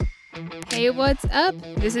Hey, what's up?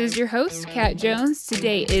 This is your host, Kat Jones.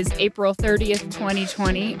 Today is April 30th,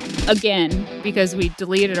 2020. Again, because we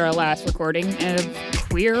deleted our last recording of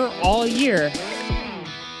Queer All Year.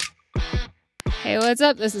 Hey, what's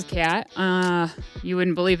up? This is Kat. You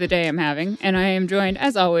wouldn't believe the day I'm having. And I am joined,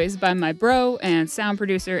 as always, by my bro and sound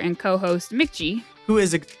producer and co-host, Mick G. Who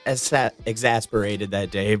is exasperated that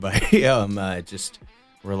day by just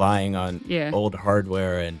relying on old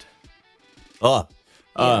hardware and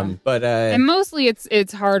and mostly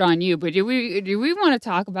it's hard on you. But do we want to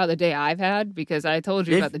talk about the day I've had? Because I told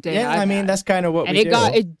you about the day I've had. That's kind of what and we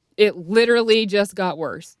do. It literally just got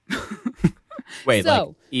worse. Wait, so,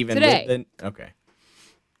 like even today, okay.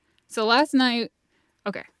 So last night,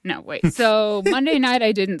 so Monday night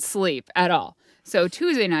I didn't sleep at all. So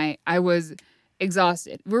Tuesday night I was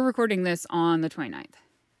exhausted. We're recording this on the 29th,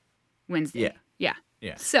 Wednesday. Yeah.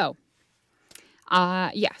 So,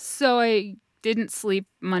 so I didn't sleep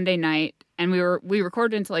Monday night, and we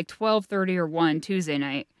recorded until like 12:30 or 1 Tuesday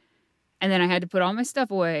night, and then I had to put all my stuff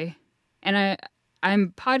away, and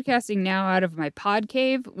I'm podcasting now out of my pod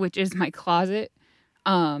cave, which is my closet,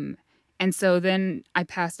 and so then I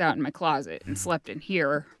passed out in my closet and slept in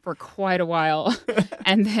here for quite a while,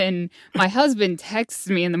 and then my husband texts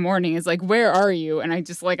me in the morning, is like, "Where are you?" And I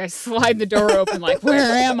just I slide the door open, like, "Where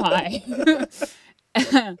am I?"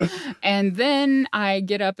 And then I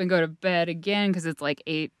get up and go to bed again because it's like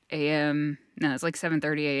 8 a.m. No, it's like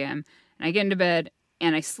 7:30 a.m. And I get into bed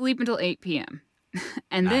and I sleep until 8 p.m.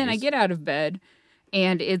 And then I get out of bed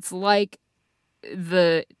and it's like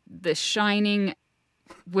the Shining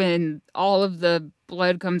when all of the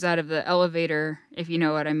blood comes out of the elevator, if you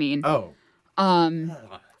know what I mean. Oh. And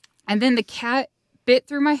then the cat bit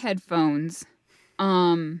through my headphones.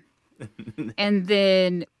 And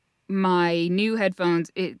then my new headphones,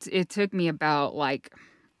 it took me about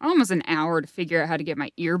almost an hour to figure out how to get my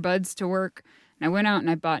earbuds to work. And I went out and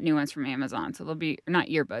I bought new ones from Amazon. So they'll be, not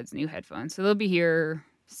earbuds, new headphones. So they'll be here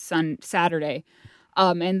Saturday.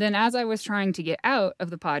 And then as I was trying to get out of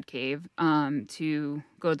the pod cave to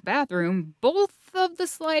go to the bathroom, both of the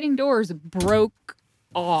sliding doors broke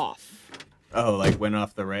off. Oh, went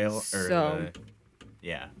off the rail?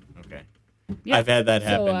 Yeah, okay. Yep. I've had that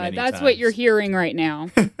happen many times. That's what you're hearing right now.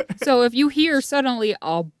 So if you hear suddenly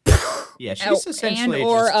yeah, she's essentially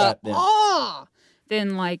just got them.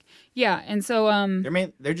 Then and so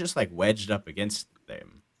they're just wedged up against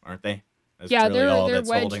them, aren't they? That's they're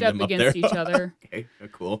wedged up against each other. Okay,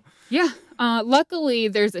 cool. Yeah. Luckily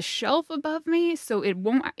there's a shelf above me, so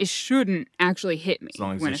it shouldn't actually hit me. As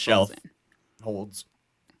long as the shelf holds.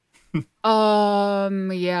 Yeah,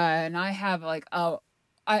 and I have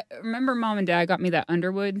I remember Mom and Dad got me that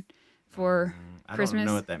Underwood for Christmas. I don't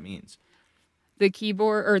know what that means. The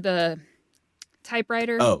keyboard or the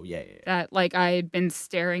typewriter. Oh, yeah. That I had been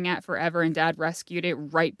staring at forever, and Dad rescued it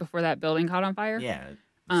right before that building caught on fire. Yeah,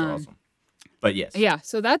 that's awesome. But yes. Yeah,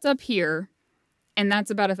 so that's up here, and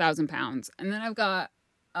that's about 1,000 pounds. And then I've got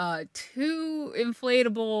 2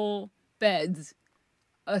 inflatable beds,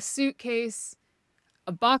 a suitcase,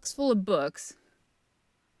 a box full of books,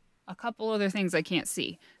 a couple other things I can't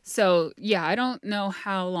see. So, yeah, I don't know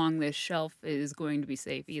how long this shelf is going to be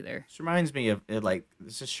safe either. This reminds me of,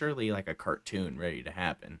 this is surely a cartoon ready to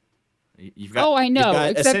happen. You've got, I know,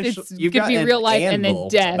 except it could be real life and then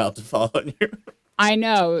death. About to fall on you. I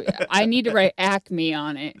know. I need to write Acme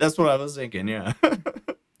on it. That's what I was thinking, yeah.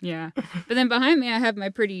 Yeah. But then behind me, I have my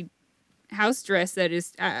pretty house dress that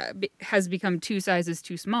has become 2 sizes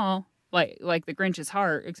too small, like the Grinch's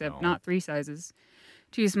heart, except not 3 sizes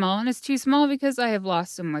too small. And it's too small because I have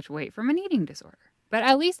lost so much weight from an eating disorder. But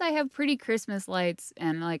at least I have pretty Christmas lights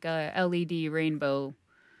and a LED rainbow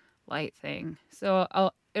light thing. So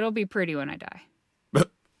it'll be pretty when I die.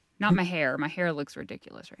 Not my hair. My hair looks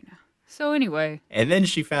ridiculous right now. So anyway. And then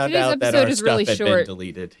she found out that our stuff had been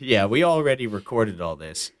deleted. Yeah, we already recorded all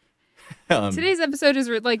this. Today's episode is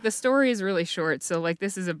the story is really short. So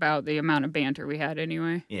this is about the amount of banter we had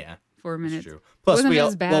anyway. Yeah. 4 minutes. True. Plus,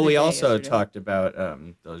 we also talked about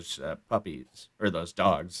those puppies or those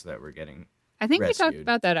dogs that were getting I think rescued. We talked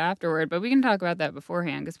about that afterward, but we can talk about that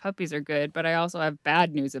beforehand because puppies are good. But I also have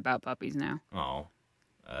bad news about puppies now. Oh,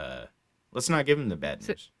 let's not give them the bad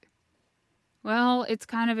news. Well, it's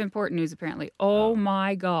kind of important news apparently. Oh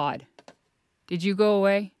my God! Did you go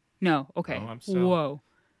away? No. Okay. No, I'm still... Whoa.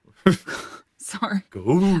 Sorry.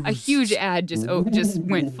 Ghost. A huge ad just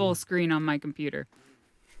went full screen on my computer.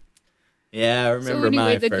 Yeah, I remember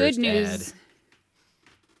my first ad.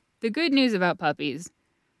 The good news about puppies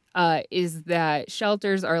is that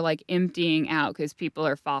shelters are like emptying out because people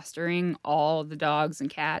are fostering all the dogs and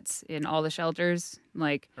cats in all the shelters,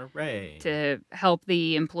 like hooray, to help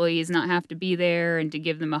the employees not have to be there and to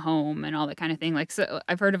give them a home and all that kind of thing. Like, so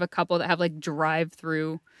I've heard of a couple that have like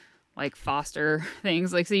drive-through, like foster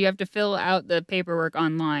things. Like, so you have to fill out the paperwork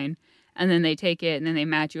online, and then they take it and then they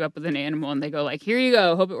match you up with an animal and they go like, here you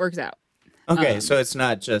go, hope it works out. Okay, so it's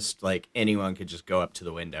not just like anyone could just go up to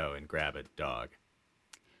the window and grab a dog.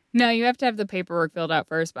 No, you have to have the paperwork filled out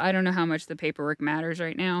first, but I don't know how much the paperwork matters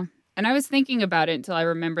right now. And I was thinking about it until I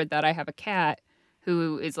remembered that I have a cat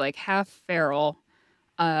who is like half feral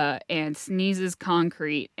and sneezes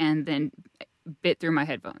concrete and then bit through my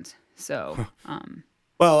headphones. So,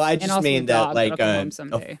 well, I just mean that like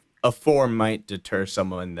a form might deter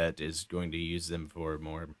someone that is going to use them for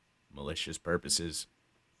more malicious purposes.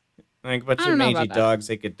 Like a bunch of mangy dogs,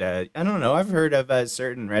 they could, I don't know. I've heard of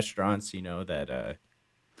certain restaurants, that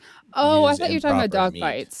oh, I thought you were talking about dog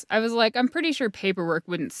fights. I was like, I'm pretty sure paperwork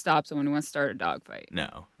wouldn't stop someone who wants to start a dog fight.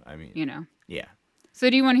 No, I mean, yeah. So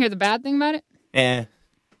do you want to hear the bad thing about it? Yeah.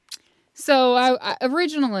 So I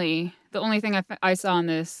originally, the only thing I saw on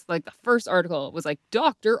this, like the first article was like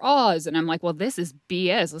Dr. Oz. And I'm like, well, this is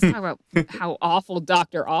BS. Let's talk about how awful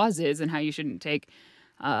Dr. Oz is and how you shouldn't take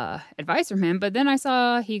advice from him. But then I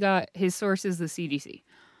saw he got his sources, the CDC.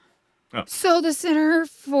 Oh. So the Centers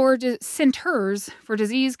for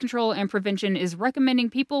Disease Control and Prevention is recommending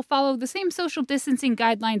people follow the same social distancing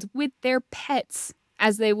guidelines with their pets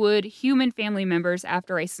as they would human family members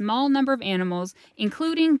after a small number of animals,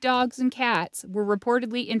 including dogs and cats, were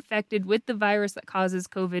reportedly infected with the virus that causes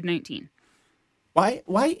COVID-19.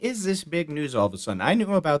 Why is this big news all of a sudden? I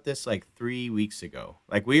knew about this like 3 weeks ago.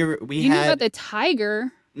 Like you knew about the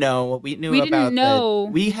tiger. No, we knew about didn't know.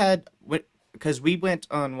 We had because we went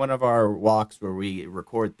on one of our walks where we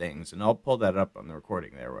record things, and I'll pull that up on the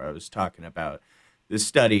recording there where I was talking about the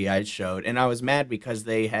study I showed, and I was mad because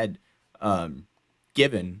they had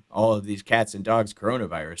given all of these cats and dogs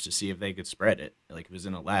coronavirus to see if they could spread it, like it was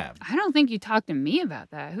in a lab. I don't think you talked to me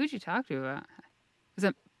about that. Who'd you talk to about? Was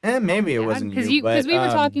it? Maybe it wasn't you. Because we were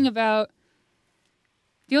talking about.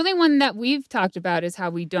 The only one that we've talked about is how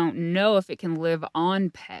we don't know if it can live on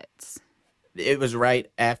pets. It was right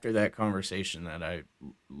after that conversation that I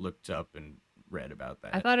looked up and read about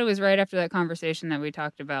that. I thought it was right after that conversation that we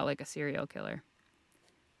talked about like a serial killer.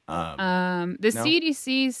 The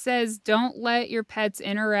CDC says don't let your pets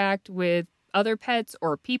interact with other pets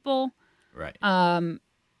or people. Right. No.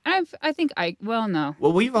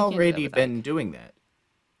 Well, we've already been doing that.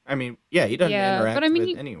 I mean, yeah, he doesn't interact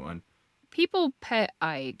with anyone. People pet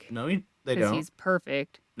Ike. No, they don't. Because he's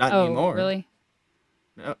perfect. Not anymore. Really?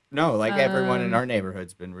 No, like everyone in our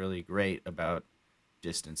neighborhood's been really great about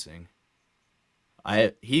distancing.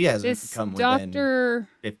 He hasn't come within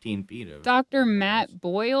 15 feet of Dr. Matt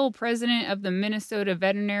Boyle, president of the Minnesota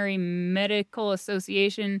Veterinary Medical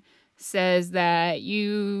Association, says that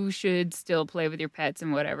you should still play with your pets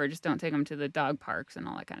and whatever. Just don't take them to the dog parks and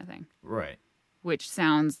all that kind of thing. Right. Which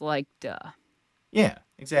sounds like duh. Yeah,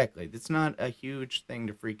 exactly. It's not a huge thing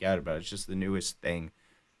to freak out about. It's just the newest thing.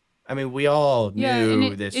 I mean, we all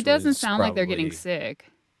knew this. It doesn't sound like they're getting sick.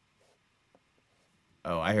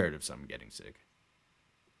 Oh, I heard of some getting sick.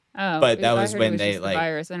 Oh, but that was when they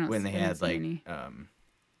had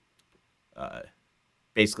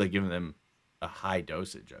basically given them a high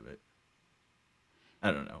dosage of it.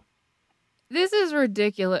 I don't know. This is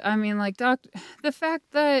ridiculous. I mean, like the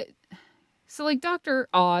fact that Dr.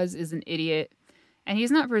 Oz is an idiot, and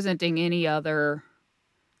he's not presenting any other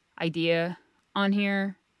idea on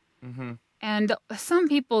here. Mm-hmm. And some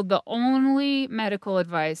people, the only medical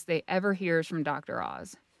advice they ever hear is from Dr.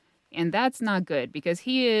 Oz. And that's not good because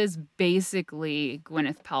he is basically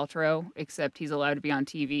Gwyneth Paltrow, except he's allowed to be on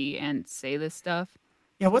TV and say this stuff.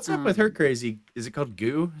 Yeah, what's up with her crazy? Is it called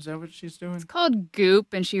goo? Is that what she's doing? It's called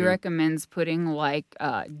goop, and she recommends putting like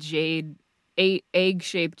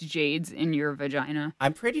egg-shaped jades in your vagina.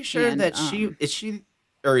 I'm pretty sure that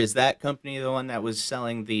is that company the one that was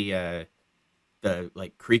selling the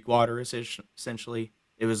like creek water essentially?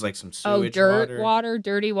 It was like some sewage water,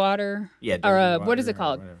 dirty water. Yeah, dirty water, what is it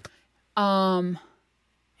called?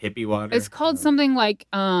 Hippie water. It's called something like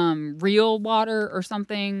real water or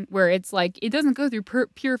something where it's like it doesn't go through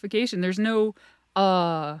purification. There's no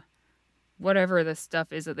whatever the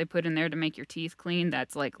stuff is that they put in there to make your teeth clean.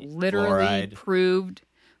 That's like literally proved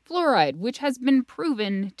fluoride, which has been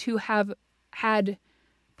proven to have had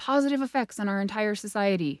positive effects on our entire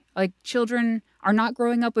society. Like children are not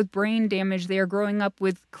growing up with brain damage. They are growing up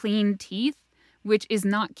with clean teeth, which is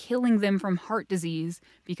not killing them from heart disease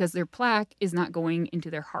because their plaque is not going into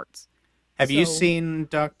their hearts. Have you So, seen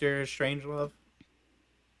Doctor Strangelove?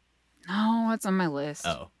 no, it's on my list.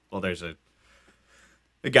 Oh, well, there's a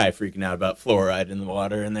guy freaking out about fluoride in the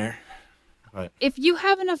water in there. But If you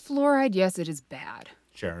have enough fluoride, yes, it is bad.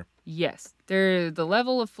 sure. Yes, the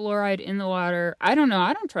level of fluoride in the water. I don't know.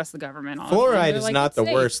 I don't trust the government. Honestly. Fluoride They're is like, not "It's the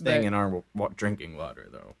safe," worst thing but- in our drinking water,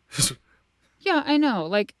 though. Yeah, I know.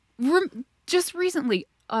 Like just recently,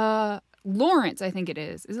 Lawrence, I think it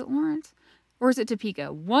is. Is it Lawrence? Or is it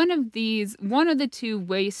Topeka? One of the two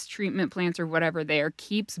waste treatment plants or whatever there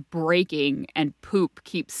keeps breaking and poop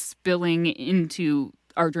keeps spilling into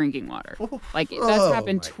our drinking water. Like that's Oh,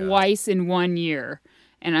 happened my God. twice in 1 year.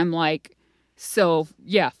 And I'm like, so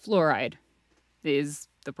yeah, fluoride is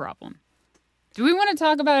the problem. Do we want to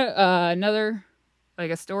talk about another,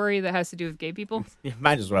 like a story that has to do with gay people? You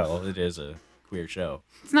might as well. It is a queer show.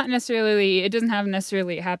 It's not necessarily, it doesn't have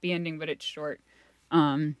necessarily a happy ending, but it's short.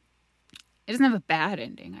 It doesn't have a bad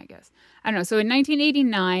ending, I guess. I don't know. So in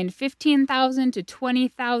 1989, 15,000 to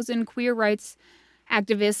 20,000 queer rights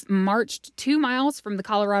activists marched 2 miles from the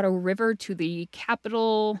Colorado River to the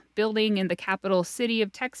Capitol building in the capital city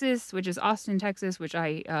of Texas, which is Austin, Texas, which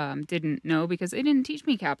I didn't know because they didn't teach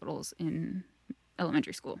me capitals in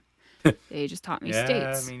elementary school. They just taught me Yeah,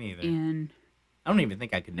 states. me neither. And I don't even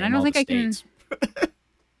think I could I name don't all think the I can- states.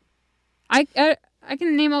 I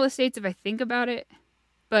can name all the states if I think about it.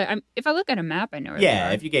 But if I look at a map, I know where they Yeah,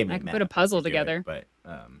 are. if you gave me I a can map, put a I puzzle could do it, together. but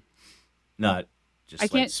not just I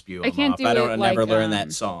like can't- spew I them can't off. do I it don't never like, learn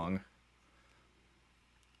that song.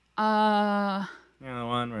 You know, the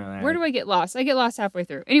one Where do I get lost? I get lost halfway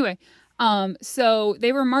through. Anyway, so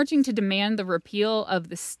they were marching to demand the repeal of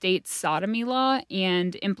the state sodomy law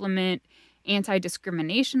and implement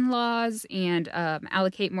anti-discrimination laws and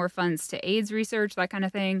allocate more funds to AIDS research, that kind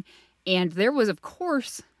of thing. And there was, of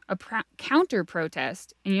course, a counter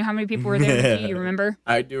protest. And you know how many people were there, Mickey? You remember?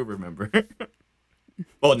 I do remember.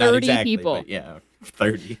 Well, not 30 exactly, people. but yeah,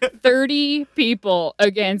 30. 30 people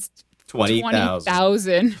against 20,000.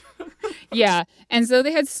 20,000. Yeah. And so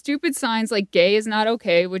they had stupid signs like gay is not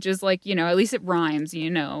okay, which is like, you know, at least it rhymes, you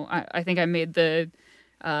know. I think I made the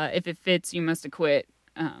if it fits, you must acquit.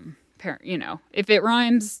 You know, if it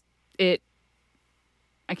rhymes, I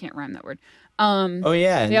can't rhyme that word. Oh,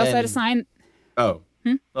 yeah. And They also had a then- sign. Oh.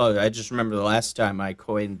 Oh, I just remember the last time I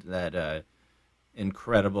coined that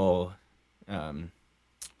incredible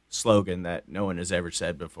slogan that no one has ever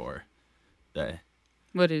said before.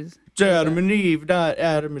 What is? It's Adam and Eve, not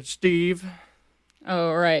Adam and Steve.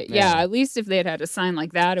 Oh, right. Yeah. Yeah. At least if they had had a sign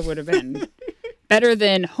like that, it would have been better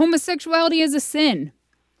than homosexuality is a sin.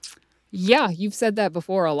 Yeah, you've said that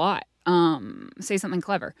before a lot. Say something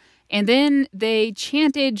clever. And then they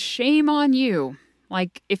chanted, shame on you.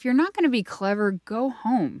 Like, if you're not going to be clever, go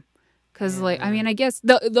home. Because, like, I mean, I guess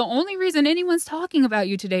the only reason anyone's talking about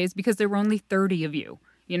you today is because there were only 30 of you,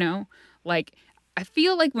 you know? Like, I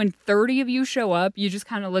feel like when 30 of you show up, you just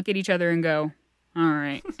kind of look at each other and go, all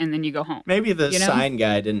right, and then you go home. Maybe the You know? sign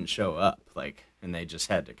guy didn't show up, like, and they just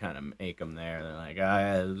had to kind of make him there. They're like,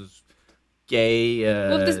 it's gay,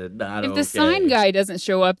 not If okay. the sign guy doesn't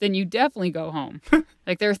show up, then you definitely go home.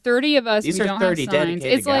 Like, there are 30 of us. These we are don't 30 have signs.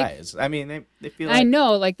 dedicated It's like, guys. I mean, they feel like... I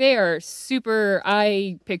know, like, they are super.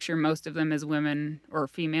 I picture most of them as women or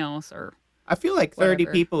females or. I feel like 30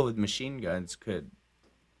 whatever. people with machine guns could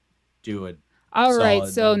do it. All right,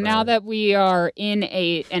 Solid so number. now that we are in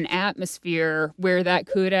an atmosphere where that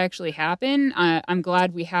could actually happen, I'm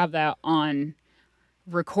glad we have that on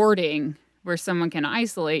recording where someone can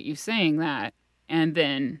isolate you saying that, and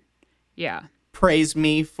then, yeah. Praise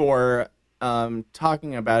me for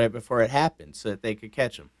talking about it before it happened so that they could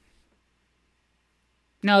catch him.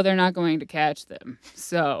 No, they're not going to catch them.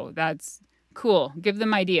 So that's cool. Give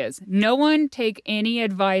them ideas. No one take any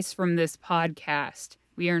advice from this podcast.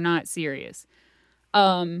 We are not serious.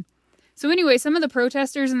 So anyway, some of the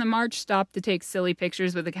protesters in the march stopped to take silly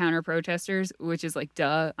pictures with the counter protesters, which is like,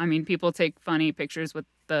 duh. I mean, people take funny pictures with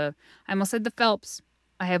I almost said the Phelps.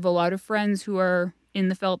 I have a lot of friends who are in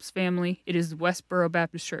the Phelps family. It is Westboro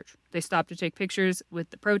Baptist Church. They stopped to take pictures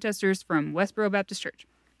with the protesters from Westboro Baptist Church,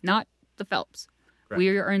 not the Phelps. Right. We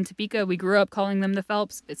are in Topeka. We grew up calling them the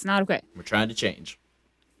Phelps. It's not okay. We're trying to change.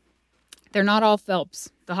 They're not all Phelps.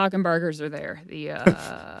 The Hockenbargers are there. The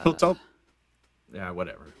Yeah,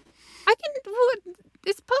 whatever.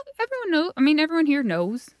 everyone knows. I mean, everyone here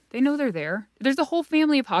knows. They know they're there. There's a whole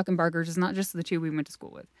family of Hockenbargers. It's not just the two we went to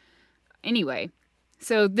school with. Anyway,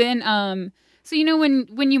 so then, so you know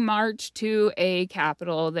when you march to a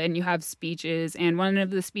capitol, then you have speeches, and one of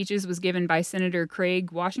the speeches was given by Senator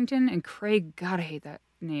Craig Washington. And Craig, God, I hate that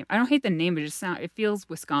name. I don't hate the name, but it feels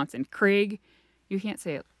Wisconsin. Craig, you can't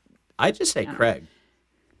say it. I just say know. Craig.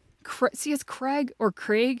 See, it's Craig or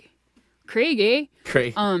Craig. Craig, eh?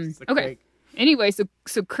 Craig. Okay. Craig. Anyway, so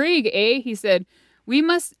Craig, eh? He said, "We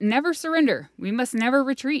must never surrender. We must never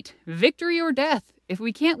retreat. Victory or death. If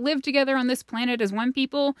we can't live together on this planet as one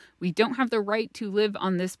people, we don't have the right to live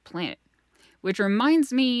on this planet." Which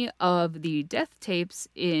reminds me of the death tapes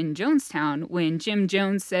in Jonestown when Jim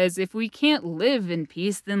Jones says, "If we can't live in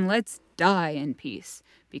peace, then let's die in peace."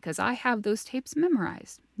 Because I have those tapes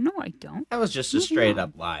memorized. No, I don't. That was just a straight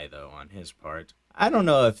up lie, though, on his part. I don't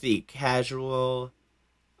know if the casual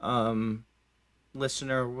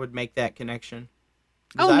listener would make that connection.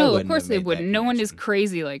 Oh no, of course they wouldn't. No one is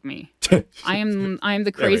crazy like me. I am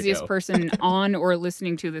the craziest person on or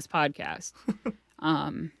listening to this podcast.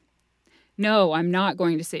 No, I'm not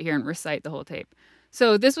going to sit here and recite the whole tape.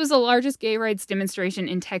 So this was the largest gay rights demonstration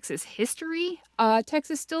in Texas history.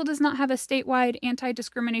 Texas still does not have a statewide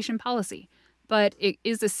anti-discrimination policy, but it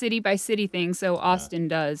is a city-by-city thing, so Austin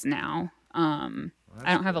does now. I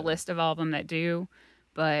don't have a list of all of them that do,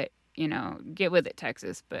 but, you know, get with it,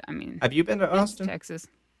 Texas. But, I mean... Have you been to Austin? Texas.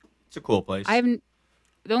 It's a cool place. The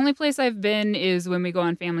only place I've been is when we go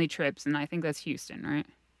on family trips, and I think that's Houston, right?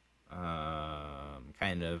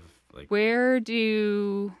 Kind of, like... Where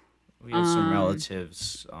do... We have some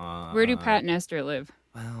relatives. Where do Pat and Esther live?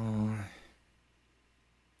 Well,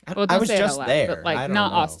 I was just there, but like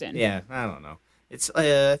not Austin. Yeah, I don't know. It's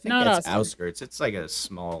I think not it's Austin. outskirts. It's like a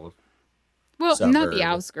small. Well, suburb. Not the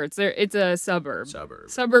outskirts. It's a suburb. Suburb.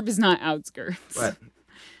 Suburb is not outskirts. But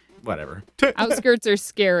whatever. Outskirts are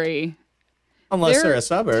scary. Unless they're a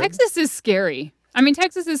suburb. Texas is scary. I mean,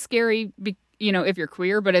 Texas is scary, if you're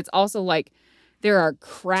queer, but it's also like there are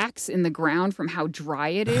cracks in the ground from how dry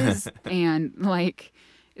it is, and like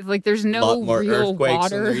there's no lot more real earthquakes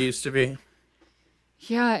water. Than there used to be.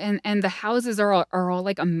 Yeah, and the houses are all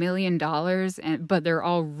like $1 million, but they're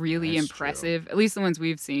all really impressive. True. At least the ones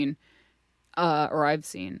we've seen, or I've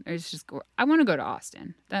seen. It's just I want to go to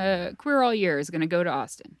Austin. The Queer All Year is going to go to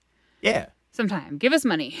Austin. Yeah. Sometime. Give us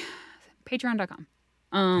money.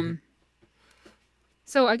 Patreon.com.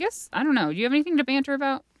 So I guess I don't know. Do you have anything to banter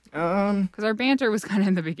about? Because our banter was kind of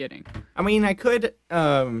in the beginning. I mean, I could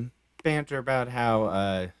banter about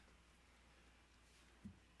how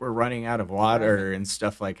we're running out of water and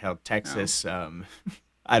stuff, like how Texas,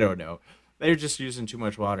 I don't know. They're just using too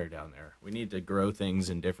much water down there. We need to grow things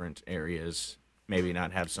in different areas. Maybe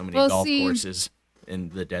not have so many golf courses in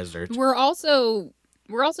the desert. We're also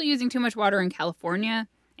using too much water in California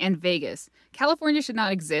and Vegas. California should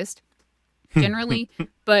not exist generally,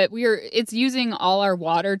 but it's using all our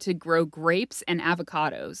water to grow grapes and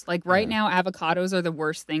avocados. Like right now, avocados are the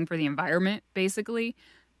worst thing for the environment, basically.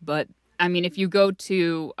 But I mean, if you go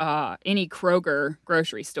to any Kroger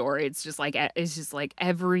grocery store, it's just like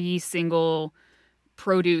every single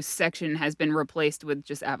produce section has been replaced with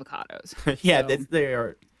just avocados. Yeah, so. They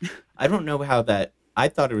are. I don't know how that. I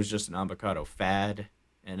thought it was just an avocado fad,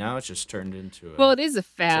 and now it's just turned into. Well, it is a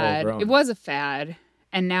fad. It was a fad,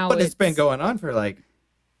 and now. But it's been going on for like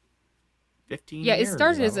 15 years. Yeah, it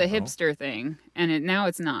started as a hipster thing, and now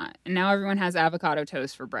it's not. And now everyone has avocado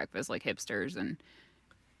toast for breakfast, like hipsters, and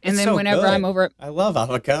then so whenever good. I'm over at, I love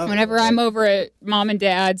avocado. Whenever I'm over at mom and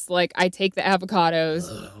dad's, like I take the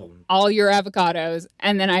avocados, all your avocados,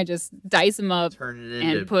 and then I just dice them up, turn it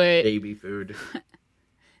and into put baby food.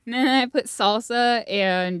 And then I put salsa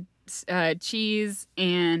and cheese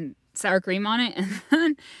and sour cream on it,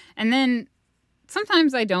 and then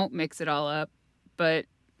sometimes I don't mix it all up, but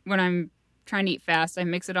when I'm trying to eat fast, I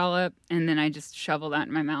mix it all up, and then I just shovel that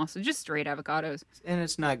in my mouth. So just straight avocados. And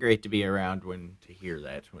it's not great to be around to hear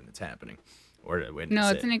that when it's happening, or to witness it. No,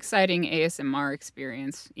 it's an exciting ASMR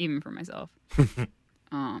experience, even for myself.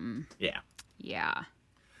 Yeah.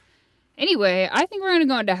 Anyway, I think we're going to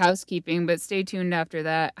go into housekeeping, but stay tuned after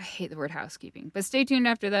that. I hate the word housekeeping, but stay tuned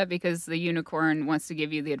after that because the unicorn wants to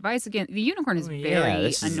give you the advice again. The unicorn is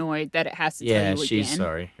very annoyed that it has to tell you again. Yeah, she's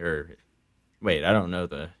sorry. Wait, I don't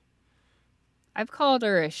know I've called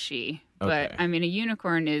her a she, but I mean, a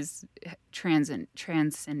unicorn is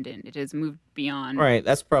transcendent. It has moved beyond. Right,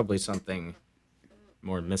 that's probably something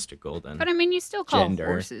more mystical than. But I mean, you still call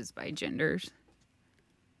horses by genders.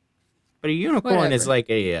 But a unicorn is like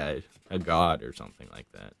a god or something like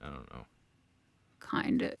that. I don't know.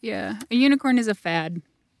 Kinda, yeah. A unicorn is a fad.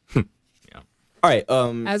 Yeah. All right.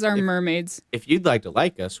 As are mermaids. If you'd like to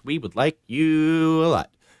like us, we would like you a lot.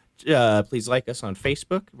 Please like us on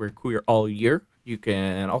Facebook. We're Queer All Year. You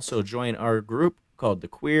can also join our group called the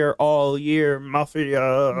Queer All Year Mafia.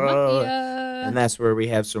 And that's where we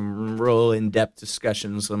have some real in-depth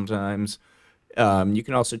discussions sometimes. You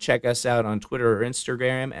can also check us out on Twitter or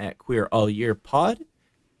Instagram at Queer All Year Pod.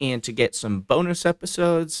 And to get some bonus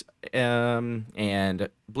episodes and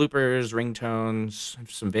bloopers, ringtones,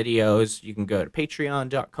 some videos, you can go to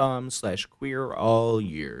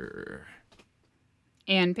patreon.com/queerallyear.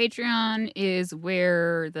 And Patreon is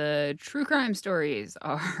where the true crime stories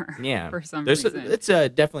are. Yeah. For some reason. It's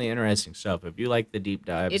definitely interesting stuff. If you like the deep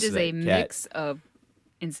dives. It is a mix of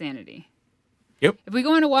insanity. Yep. If we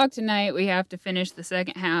go on a walk tonight, we have to finish the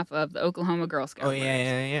second half of the Oklahoma Girl Scout. Oh,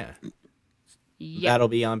 yeah. Yep. That'll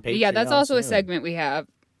be on Patreon. Yeah, that's also soon. a segment we have.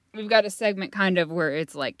 We've got a segment kind of where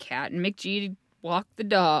it's like Kat and McG walk the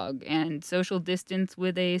dog and social distance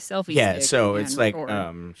with a selfie Yeah, stick. so it's like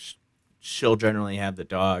record. she'll generally have the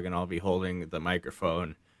dog and I'll be holding the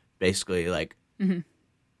microphone, basically like, like,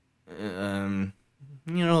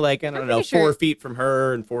 I don't know, 4 feet from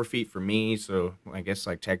her and 4 feet from me. So I guess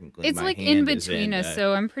like technically it's my like hand in between is us.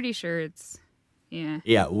 So I'm pretty sure it's, yeah.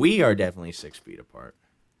 Yeah, we are definitely 6 feet apart,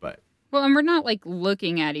 but. Well, and we're not like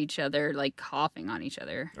looking at each other, like coughing on each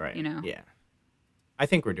other. Right. You know? Yeah. I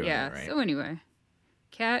think we're doing it right. So anyway,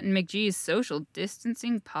 Kat and McGee's social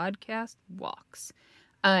distancing podcast walks.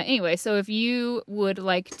 Anyway, so if you would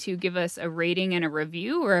like to give us a rating and a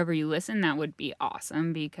review wherever you listen, that would be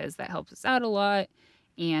awesome because that helps us out a lot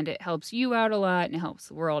and it helps you out a lot and it helps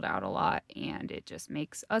the world out a lot and it just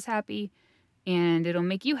makes us happy and it'll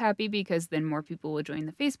make you happy because then more people will join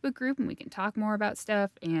the Facebook group and we can talk more about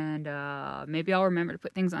stuff and maybe I'll remember to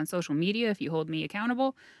put things on social media if you hold me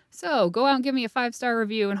accountable. So go out and give me a 5-star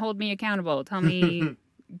review and hold me accountable. Tell me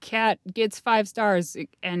Kat gets 5 stars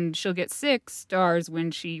and she'll get 6 stars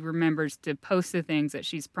when she remembers to post the things that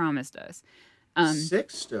she's promised us.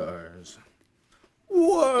 6 stars.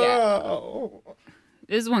 Whoa. Yeah.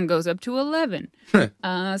 This one goes up to 11.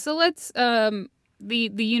 So let's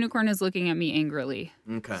the unicorn is looking at me angrily.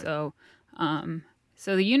 Okay. So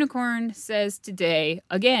the unicorn says today,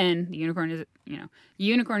 again, the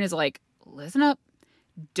unicorn is like, listen up.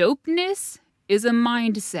 Dopeness is a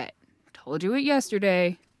mindset. Told you it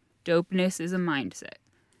yesterday. Dopeness is a mindset.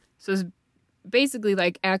 So it's basically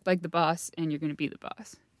like act like the boss and you're going to be the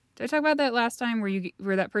boss. Did I talk about that last time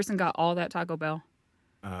where that person got all that Taco Bell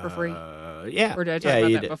for free? Yeah. Or did I talk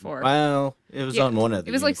about that before? Well, it was on one of the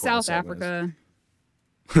It was like South segments. Africa.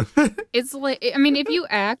 It's like, I mean, if you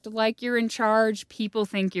act like you're in charge, people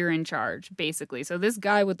think you're in charge, basically. So this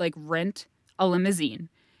guy would like rent a limousine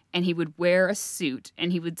and he would wear a suit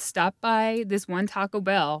and he would stop by this one Taco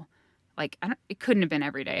Bell. Like, it couldn't have been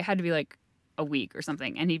every day. It had to be like a week or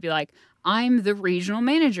something. And he'd be like, I'm the regional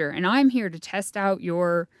manager and I'm here to test out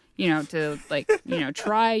your,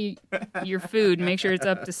 try your food and make sure it's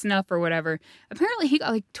up to snuff or whatever. Apparently he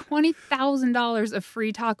got like $20,000 of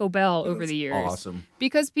free Taco Bell over the years. Awesome.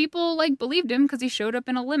 Because people like believed him because he showed up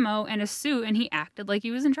in a limo and a suit and he acted like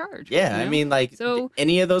he was in charge. Yeah, you know? I mean, like, so,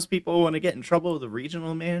 any of those people want to get in trouble with the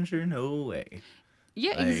regional manager? No way.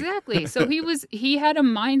 Yeah, exactly. So he had a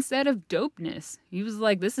mindset of dopeness. He was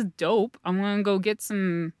like, this is dope. I'm going to go get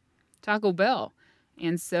some Taco Bell.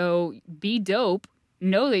 And so be dope.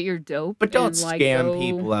 Know that you're dope. But don't scam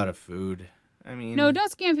people out of food. I mean, no, don't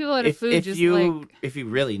scam people out of food. If you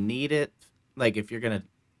really need it, like if you're going to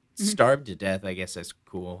starve to death, I guess that's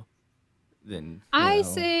cool. Then I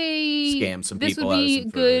say scam some people out of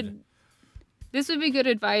some food. This would be good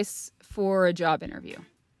advice for a job interview.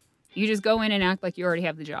 You just go in and act like you already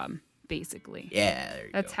have the job, basically. Yeah, there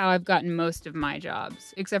you That's go. how I've gotten most of my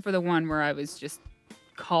jobs, except for the one where I was just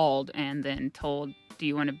called and then told, do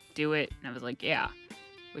you want to do it? And I was like, yeah,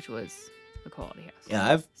 which was the Quality House.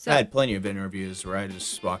 Yeah, I've had plenty of interviews where I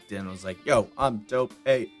just walked in and was like, yo, I'm dope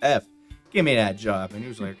AF. Give me that job. And he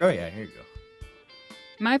was like, oh, yeah, here you go.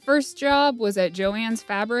 My first job was at Joann's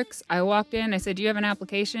Fabrics. I walked in, I said, do you have an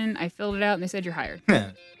application? I filled it out, and they said, you're hired.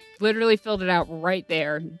 Literally filled it out right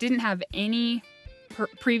there. Didn't have any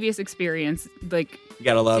previous experience. Like, you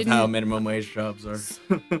gotta love how minimum wage jobs are.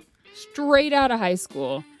 Straight out of high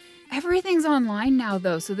school. Everything's online now,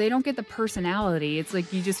 though, so they don't get the personality. It's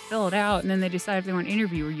like you just fill it out, and then they decide if they want to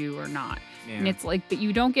interview you or not. Yeah. And it's like, but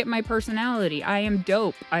you don't get my personality. I am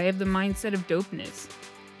dope. I have the mindset of dopeness.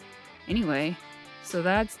 Anyway, so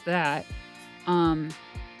that's that.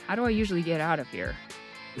 How do I usually get out of here?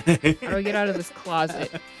 How do I get out of this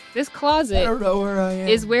closet? This closet I don't know where I am.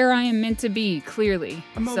 Is where I am meant to be, clearly.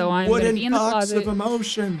 I'm a so I'm going to be in the box closet. Of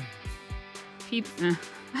emotion.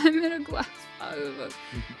 I'm in a glass box of emotion.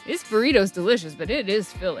 This burrito's delicious, but it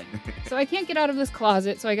is filling. So I can't get out of this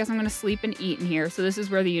closet, so I guess I'm going to sleep and eat in here. So this is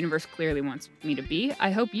where the universe clearly wants me to be.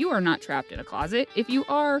 I hope you are not trapped in a closet. If you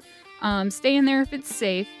are, stay in there if it's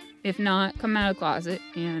safe. If not, come out of the closet,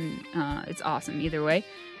 and it's awesome either way.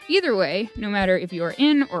 Either way, no matter if you are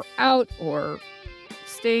in or out or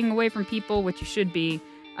staying away from people, which you should be,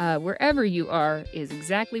 wherever you are is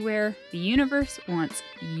exactly where the universe wants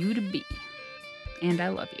you to be. And I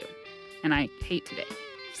love you. And I hate today.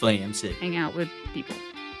 Slam City. Hang out with people.